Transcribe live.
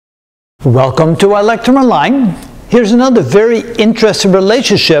Welcome to our lecture online. Here's another very interesting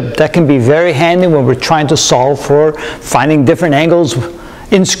relationship that can be very handy when we're trying to solve for finding different angles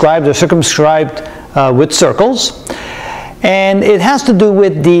inscribed or circumscribed with circles. And it has to do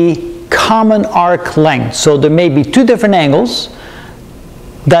with the common arc length. So there may be two different angles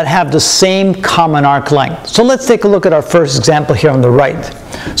that have the same common arc length. So let's take a look at our first example here on the right.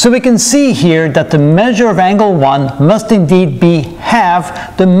 So we can see here that the measure of angle 1 must indeed be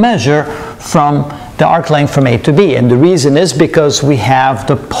half the measure from the arc length from A to B. And the reason is because we have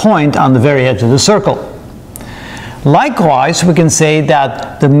the point on the very edge of the circle. Likewise, we can say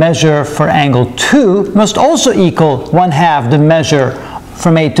that the measure for angle 2 must also equal 1/2 the measure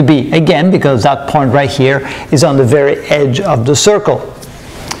from A to B. Again, because that point right here is on the very edge of the circle.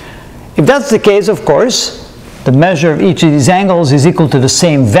 If that's the case, of course, the measure of each of these angles is equal to the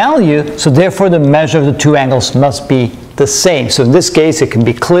same value, so therefore the measure of the two angles must be the same. So in this case, it can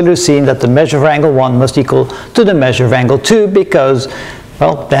be clearly seen that the measure of angle 1 must equal to the measure of angle 2 because,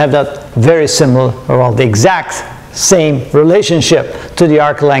 well, they have that very similar, or well, the exact same relationship to the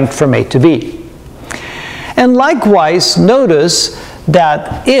arc length from A to B. And likewise, notice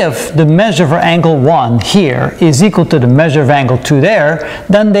that if the measure for angle 1 here is equal to the measure of angle 2 there,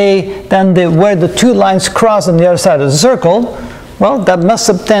 then where the two lines cross on the other side of the circle, well, that must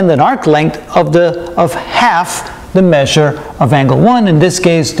subtend an arc length of half the measure of angle 1. In this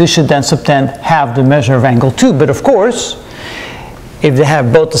case, this should then subtend half the measure of angle 2. But of course, if they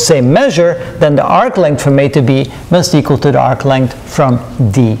have both the same measure, then the arc length from A to B must equal to the arc length from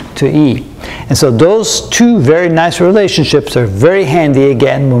D to E. And so those two very nice relationships are very handy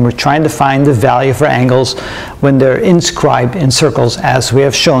again when we're trying to find the value for angles when they're inscribed in circles as we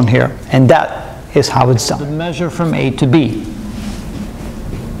have shown here. And that is how it's done. The measure from A to B.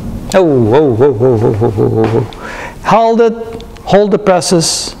 Hold it, hold the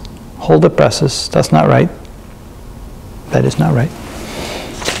presses, hold the presses. That's not right. That is not right.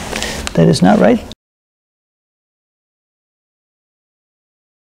 That is not right.